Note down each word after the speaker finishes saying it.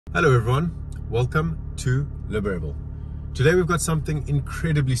Hello everyone, welcome to Liberebil. Today we've got something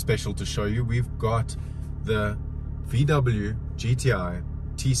incredibly special to show you. We've got the VW GTI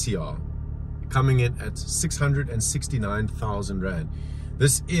TCR coming in at 669,000 Rand.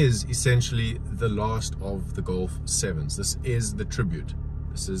 This is essentially the last of the Golf 7s. This is the tribute.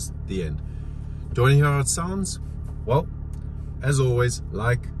 This is the end. Do you want to hear how it sounds? Well, as always,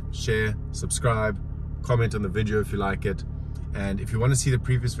 like, share, subscribe, comment on the video if you like it. And if you want to see the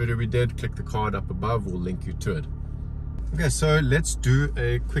previous video we did, click the card up above, we'll link you to it. Okay, so let's do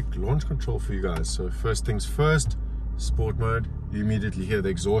a quick launch control for you guys. So first things first, sport mode. You immediately hear the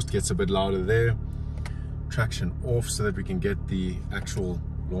exhaust gets a bit louder there. Traction off so that we can get the actual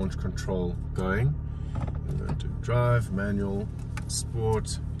launch control going. We're going to drive, manual,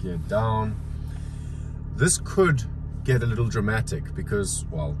 sport, gear down. This could get a little dramatic because,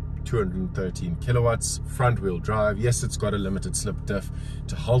 well, 213 kilowatts, front wheel drive. Yes, it's got a limited slip diff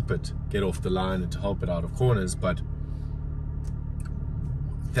to help it get off the line and to help it out of corners, but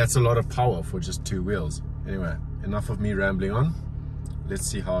that's a lot of power for just two wheels. Anyway, enough of me rambling on. Let's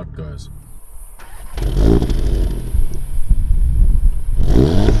see how it goes.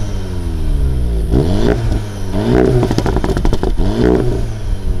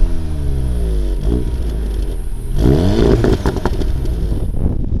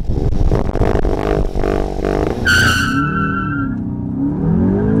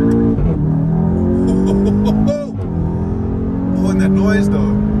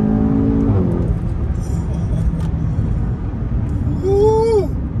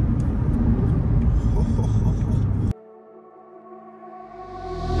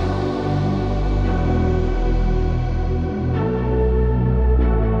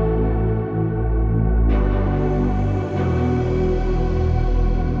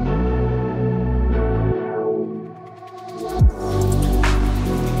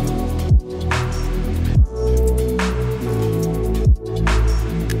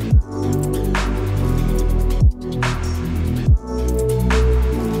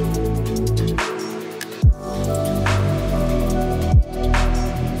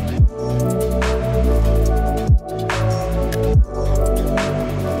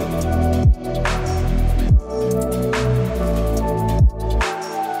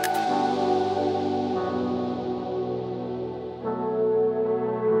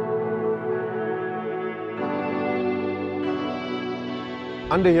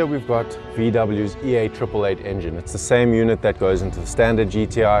 Under here we've got VW's EA888 engine. It's the same unit that goes into the standard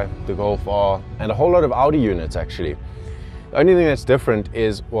GTI, the Golf R, and a whole lot of Audi units actually. The only thing that's different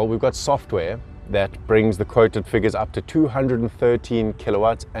is, well, we've got software that brings the quoted figures up to 213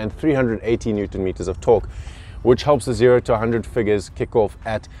 kilowatts and 380 Newton meters of torque, which helps the 0 to 100 figures kick off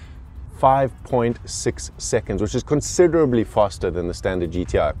at 5.6 seconds, which is considerably faster than the standard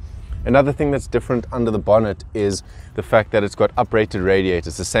GTI. Another thing that's different under the bonnet is the fact that it's got uprated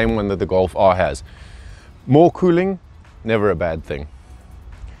radiators, the same one that the Golf R has. More cooling, never a bad thing.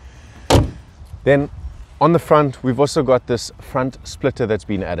 Then on the front, we've also got this front splitter that's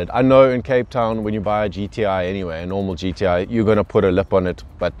been added. I know in Cape Town, when you buy a GTI anyway, a normal GTI, you're going to put a lip on it,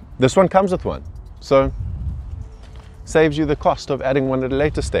 but this one comes with one. So saves you the cost of adding one at a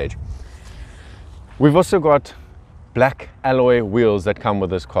later stage. We've also got black alloy wheels that come with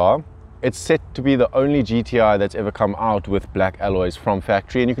this car. It's set to be the only GTI that's ever come out with black alloys from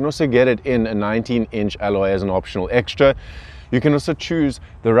factory, and you can also get it in a 19-inch alloy as an optional extra. You can also choose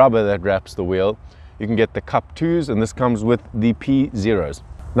the rubber that wraps the wheel. You can get the Cup 2s, and this comes with the P0s.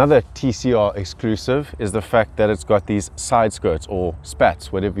 Another TCR exclusive is the fact that it's got these side skirts, or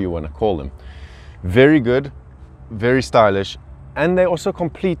spats, whatever you want to call them. Very good, very stylish, and they also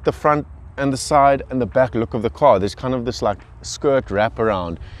complete the front and the side and the back look of the car. There's kind of this like skirt wrap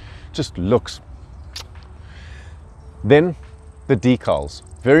around, just looks. Then the decals,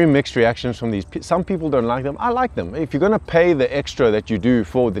 very mixed reactions from these. Some people don't like them. I like them. If you're going to pay the extra that you do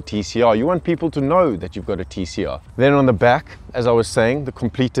for the TCR, you want people to know that you've got a TCR. Then on the back, as I was saying, the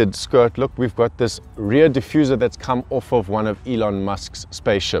completed skirt look, we've got this rear diffuser that's come off of one of Elon Musk's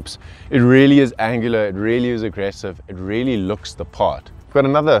spaceships. It really is angular, it really is aggressive, it really looks the part. We've got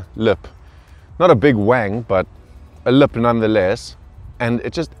another lip. Not a big wang, but a lip nonetheless, and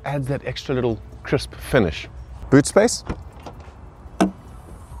it just adds that extra little crisp finish. Boot space.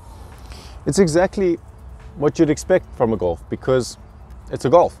 It's exactly what you'd expect from a Golf because it's a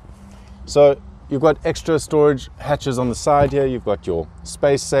Golf. So you've got extra storage hatches on the side here. You've got your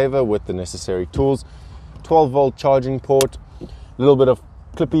space saver with the necessary tools, 12-volt charging port, a little bit of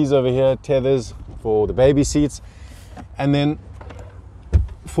clippies over here, tethers for the baby seats, and then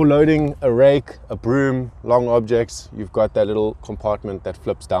For loading a rake, a broom, long objects, you've got that little compartment that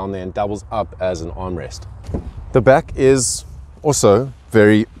flips down there and doubles up as an armrest. The back is also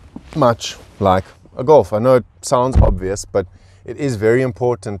very much like a Golf. I know it sounds obvious, but it is very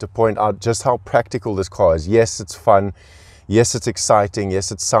important to point out just how practical this car is. Yes, it's fun. Yes, it's exciting.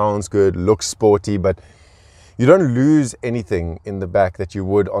 Yes, it sounds good, looks sporty, but you don't lose anything in the back that you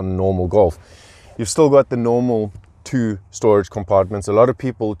would on a normal Golf. You've still got the normal 2 storage compartments. A lot of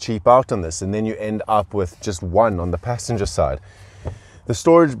people cheap out on this, and then you end up with just one on the passenger side. The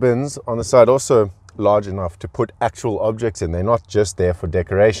storage bins on the side also large enough to put actual objects in. They're not just there for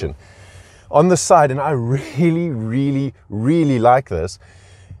decoration. On the side, and I really like this,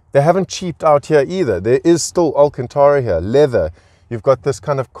 they haven't cheaped out here either. There is still Alcantara here, leather. You've got this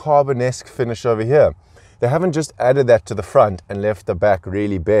kind of carbon-esque finish over here. They haven't just added that to the front and left the back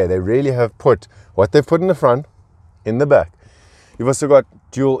really bare. They really have put what they've put in the front in the back. You've also got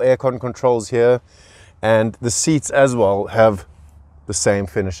dual aircon controls here, and the seats as well have the same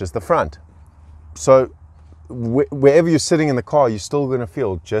finish as the front. So wherever you're sitting in the car, you're still going to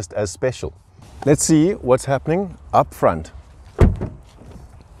feel just as special. Let's see what's happening up front.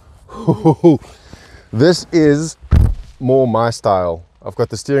 This is more my style. I've got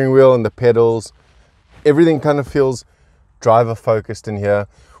the steering wheel and the pedals. Everything kind of feels driver focused in here.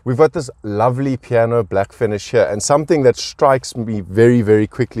 We've got this lovely piano black finish here, and something that strikes me very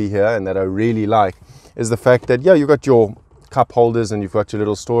quickly here and that I really like is the fact that, yeah, you've got your cup holders and you've got your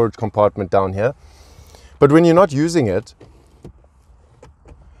little storage compartment down here. But when you're not using it,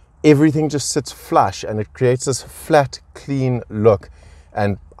 everything just sits flush and it creates this flat, clean look.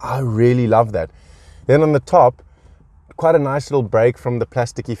 And I really love that. Then on the top, quite a nice little break from the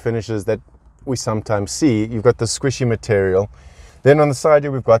plasticky finishes that we sometimes see. You've got the squishy material. Then on the side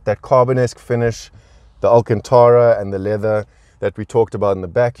here, we've got that carbon-esque finish, the Alcantara and the leather that we talked about in the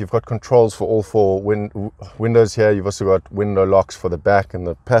back. You've got controls for all 4 windows here. You've also got window locks for the back and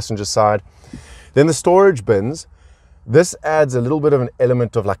the passenger side. Then the storage bins, this adds a little bit of an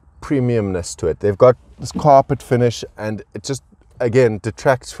element of like premiumness to it. They've got this carpet finish, and it just, again,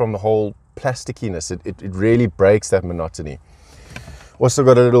 detracts from the whole plasticiness. It really breaks that monotony. Also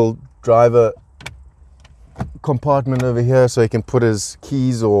got a little driver compartment over here, so he can put his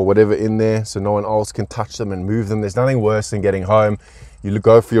keys or whatever in there so no one else can touch them and move them. There's nothing worse than getting home, you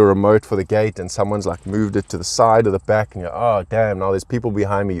go for your remote for the gate and someone's like moved it to the side or the back, and you're, oh damn, now there's people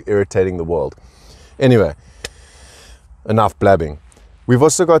behind me, you're irritating the world. Anyway, enough blabbing. We've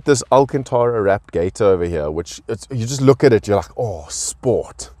also got this Alcantara wrapped gate over here, which you just look at it, you're like, oh,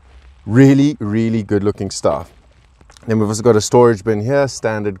 sport. Really good looking stuff. Then we've also got a storage bin here,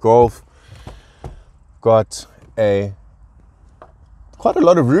 standard Golf. Got quite a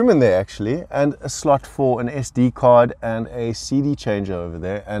lot of room in there actually, and a slot for an SD card and a CD changer over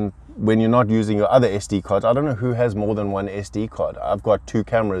there. And when you're not using your other SD cards, I don't know who has more than one SD card. I've got 2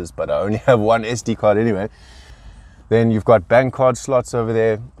 cameras, but I only have one SD card anyway. Then you've got bank card slots over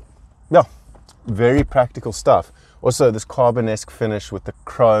there. Yeah, very practical stuff. Also this carbon-esque finish with the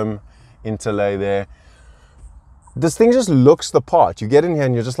chrome interlay there. This thing just looks the part. You get in here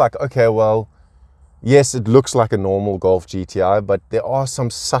and you're just like, okay, well, yes, it looks like a normal Golf GTI, but there are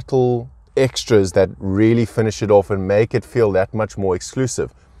some subtle extras that really finish it off and make it feel that much more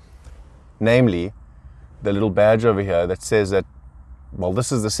exclusive. Namely, the little badge over here that says that, well,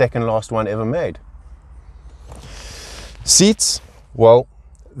 this is the second last one ever made. Seats, well,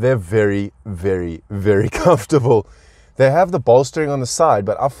 they're very comfortable. They have the bolstering on the side,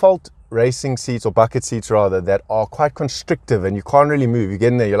 but I've felt racing seats, or bucket seats rather, that are quite constrictive and you can't really move. You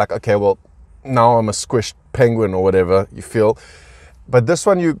get in there, you're like, okay, well, now I'm a squished penguin or whatever you feel. But this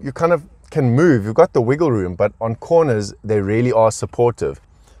one, you kind of can move. You've got the wiggle room, but on corners, they really are supportive.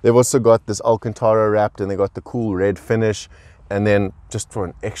 They've also got this Alcantara wrapped, and they got the cool red finish. And then just for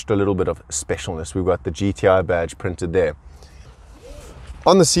an extra little bit of specialness, we've got the GTI badge printed there.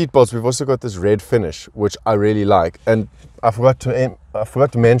 On the seat belts, we've also got this red finish, which I really like. And I forgot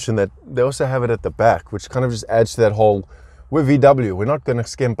to mention that they also have it at the back, which kind of just adds to that whole, we're VW, we're not going to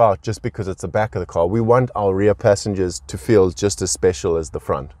skimp out just because it's the back of the car. We want our rear passengers to feel just as special as the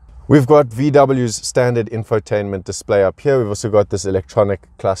front. We've got VW's standard infotainment display up here. We've also got this electronic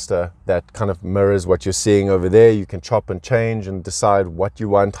cluster that kind of mirrors what you're seeing over there. You can chop and change and decide what you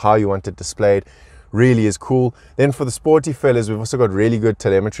want, how you want it displayed. Really is cool. Then for the sporty fellas, we've also got really good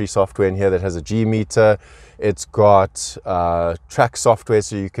telemetry software in here that has a G meter. It's got track software,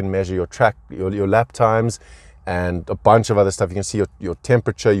 so you can measure your lap times, and a bunch of other stuff. You can see your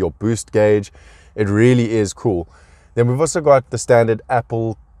temperature, your boost gauge. It really is cool. Then we've also got the standard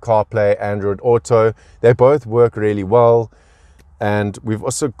Apple CarPlay, Android Auto. They both work really well. And we've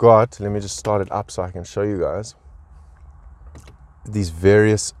also got, let me just start it up so I can show you guys, these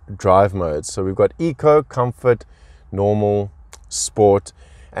various drive modes. So we've got eco, comfort, normal, sport,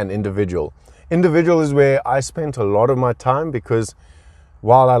 and individual. Individual is where I spent a lot of my time, because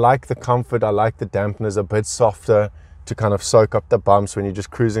while I like the comfort, I like the dampeners a bit softer to kind of soak up the bumps when you're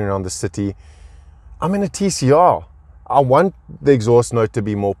just cruising around the city. I'm in a TCR. I want the exhaust note to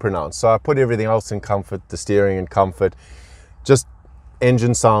be more pronounced. So I put everything else in comfort, the steering in comfort. Just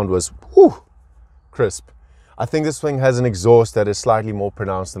engine sound was whew, crisp. I think this thing has an exhaust that is slightly more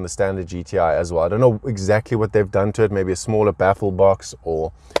pronounced than the standard GTI as well. I don't know exactly what they've done to it, maybe a smaller baffle box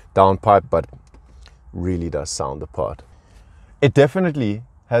or downpipe, but really does sound the part. It definitely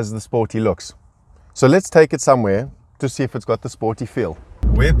has the sporty looks. So let's take it somewhere to see if it's got the sporty feel.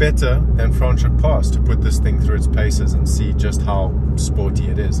 We're better than Franshoek Pass to put this thing through its paces and see just how sporty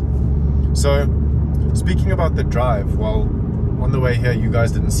it is. So speaking about the drive, well, on the way here you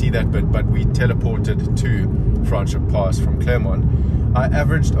guys didn't see that bit, but we teleported to Franshoek Pass from Claremont. I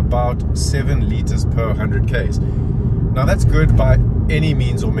averaged about 7 liters per 100 Ks. Now that's good by any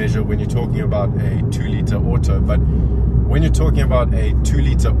means or measure when you're talking about a 2-liter auto, but when you're talking about a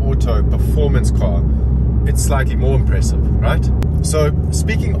 2-liter auto performance car, it's slightly more impressive, right? So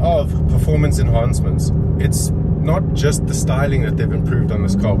speaking of performance enhancements, it's not just the styling that they've improved on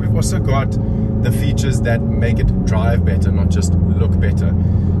this car. We've also got the features that make it drive better, not just look better.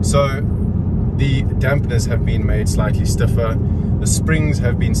 So the dampeners have been made slightly stiffer, the springs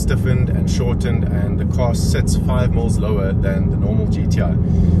have been stiffened and shortened, and the car sits 5 mils lower than the normal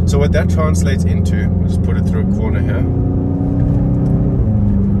GTI. So what that translates into, we'll just put it through a corner here,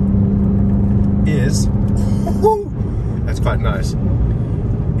 is, that's quite nice,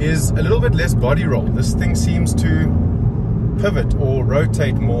 is a little bit less body roll. This thing seems to pivot or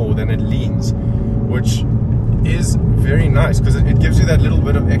rotate more than it leans, which is very nice because it gives you that little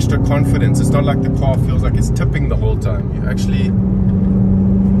bit of extra confidence. It's not like the car feels like it's tipping the whole time. You actually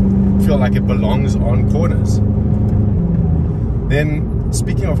feel like it belongs on corners. Then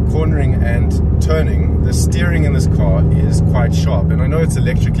speaking of cornering and turning, the steering in this car is quite sharp, and I know it's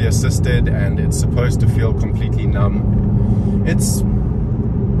electrically assisted and it's supposed to feel completely numb. It's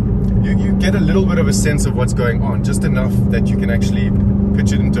you get a little bit of a sense of what's going on, just enough that you can actually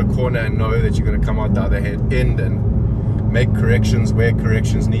pitch it into a corner and know that you're going to come out the other end and make corrections where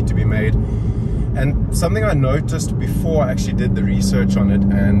corrections need to be made. And something I noticed before I actually did the research on it,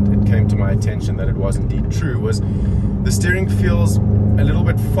 and it came to my attention that it was indeed true, was the steering feels a little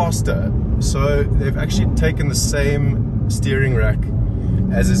bit faster. So they've actually taken the same steering rack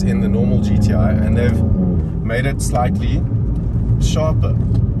as is in the normal GTI and they've made it slightly sharper.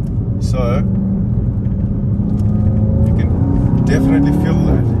 So you can definitely feel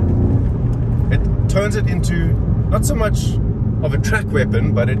that. It turns it into not so much of a track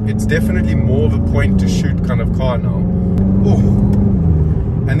weapon, but it's definitely more of a point to shoot kind of car now.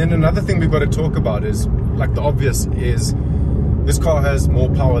 Ooh. And then another thing we've got to talk about is, like the obvious, is this car has more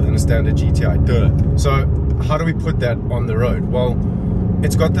power than a standard GTI. Duh. So how do we put that on the road? Well,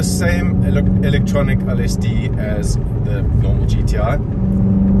 it's got the same electronic LSD as the normal GTI,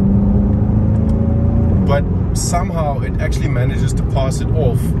 but somehow it actually manages to pass it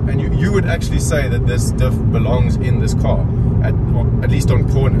off, and you would actually say that this diff belongs in this car, at least on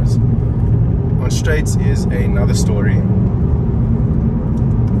corners. On straights is another story,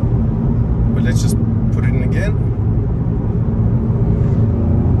 but let's just put it in again.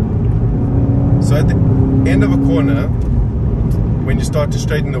 So at the end of a corner, when you start to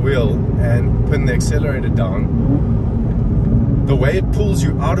straighten the wheel and pin the accelerator down, the way it pulls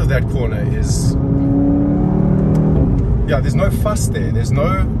you out of that corner is, yeah, there's no fuss there. There's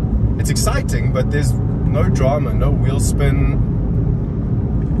no, it's exciting, but there's no drama, no wheel spin,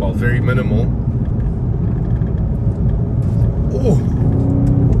 well, very minimal. Oh,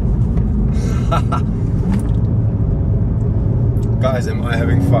 guys, am I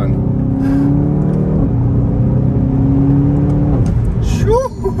having fun?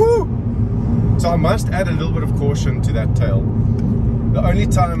 So I must add a little bit of caution to that tail. The only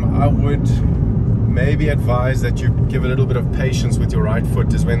time I would maybe advise that you give a little bit of patience with your right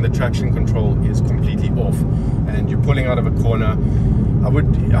foot is when the traction control is completely off and you're pulling out of a corner. I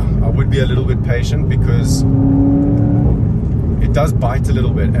would be a little bit patient because it does bite a little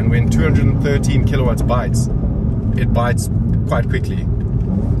bit, and when 213 kilowatts bites, it bites quite quickly.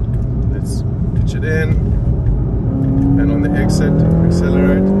 Let's pitch it in, and on the exit,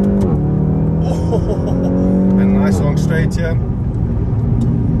 accelerate. Oh, a nice long straight here.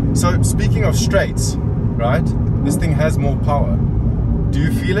 So speaking of straights, right, this thing has more power. Do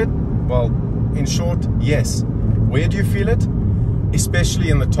you feel it? Well, in short, yes. Where do you feel it? especially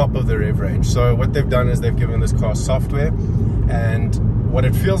in the top of the rev range. So what they've done is they've given this car software, and what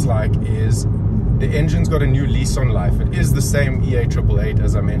it feels like is the engine's got a new lease on life. It is the same EA888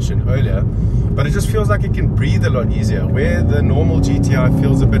 as I mentioned earlier, but it just feels like it can breathe a lot easier, where the normal GTI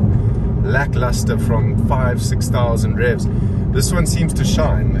feels a bit lackluster from 5,000-6,000 revs. This one seems to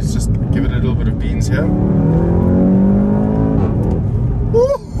shine. Let's just give it a little bit of beans here.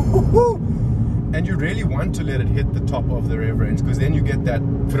 And you really want to let it hit the top of the rev range, because then you get that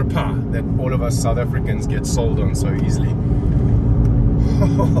frapa that all of us South Africans get sold on so easily.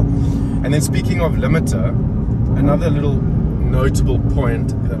 And then speaking of limiter, another little notable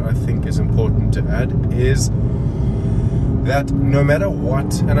point that I think is important to add is that no matter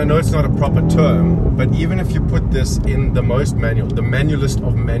what, and I know it's not a proper term, but even if you put this in the most manual, the manualist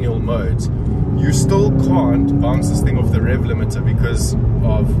of manual modes, you still can't bounce this thing off the rev limiter because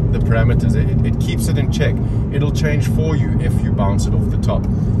of the parameters. It keeps it in check. It'll change for you if you bounce it off the top.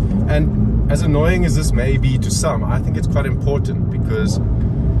 And as annoying as this may be to some, I think it's quite important, because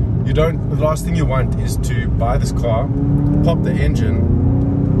the last thing you want is to buy this car, pop the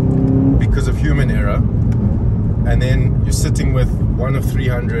engine because of human error, and then you're sitting with one of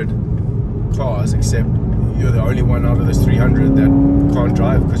 300 cars, except you're the only one out of those 300 that can't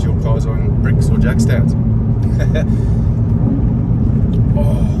drive because your car's on bricks or jack stands.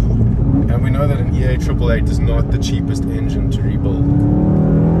 And we know that an EA888 is not the cheapest engine to rebuild.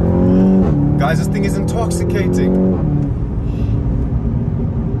 Guys, this thing is intoxicating.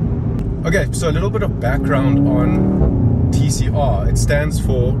 Okay, so a little bit of background on TCR. It stands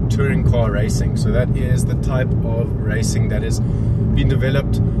for Touring Car Racing. So that is the type of racing that is being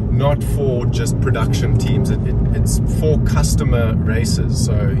developed not for just production teams. It's for customer races.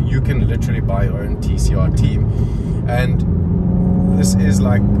 So you can literally buy your own TCR team. And this is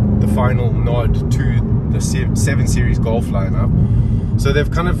like the final nod to the 7 Series Golf lineup. So they've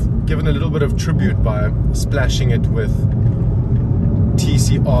kind of given a little bit of tribute by splashing it with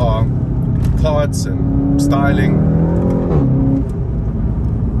TCR parts and styling,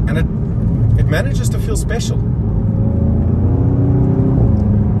 and it manages to feel special.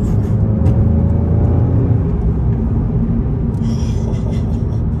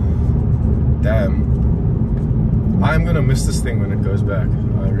 Damn, I'm gonna miss this thing when it goes back.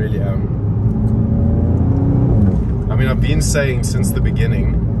 I really am. I mean, I've been saying since the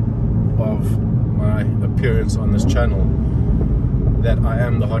beginning of my appearance on this channel that I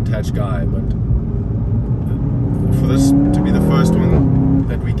am the hot hatch guy, but for this to be the first one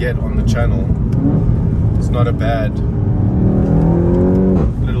that we get on the channel, it's not a bad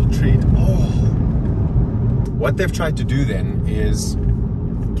little treat. What they've tried to do then is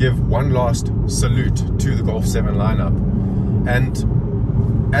give one last salute to the Golf 7 lineup, and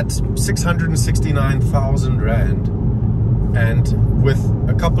at 669,000 Rand, and with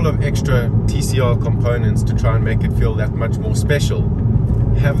a couple of extra TCR components to try and make it feel that much more special,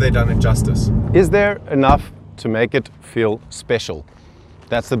 have they done it justice? Is there enough to make it feel special?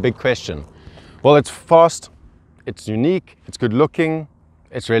 That's the big question. Well, it's fast, it's unique, it's good looking,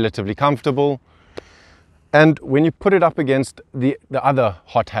 it's relatively comfortable. And when you put it up against the other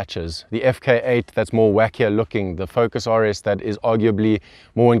hot hatches, the FK8 that's more wackier looking, the Focus RS that is arguably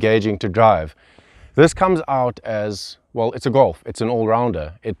more engaging to drive, this comes out as, well, it's a Golf, it's an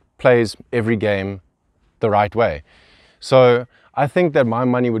all-rounder. It plays every game the right way. So I think that my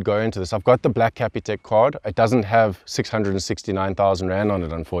money would go into this. I've got the Black Capitec card. It doesn't have 669,000 Rand on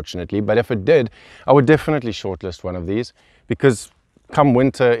it, unfortunately, but if it did, I would definitely shortlist one of these, because come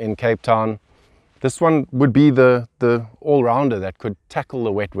winter in Cape Town, this one would be the all-rounder that could tackle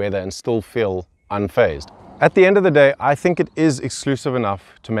the wet weather and still feel unfazed. At the end of the day, I think it is exclusive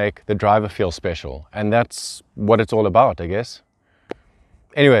enough to make the driver feel special, and that's what it's all about, I guess.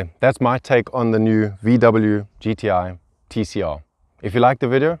 Anyway, that's my take on the new VW GTI TCR. If you liked the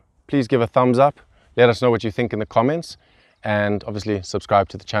video, please give a thumbs up, let us know what you think in the comments, and obviously subscribe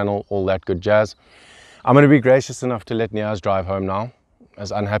to the channel, all that good jazz. I'm going to be gracious enough to let Niyaaz drive home now,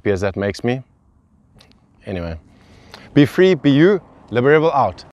 as unhappy as that makes me. Anyway, be free, be you, Liberebil out.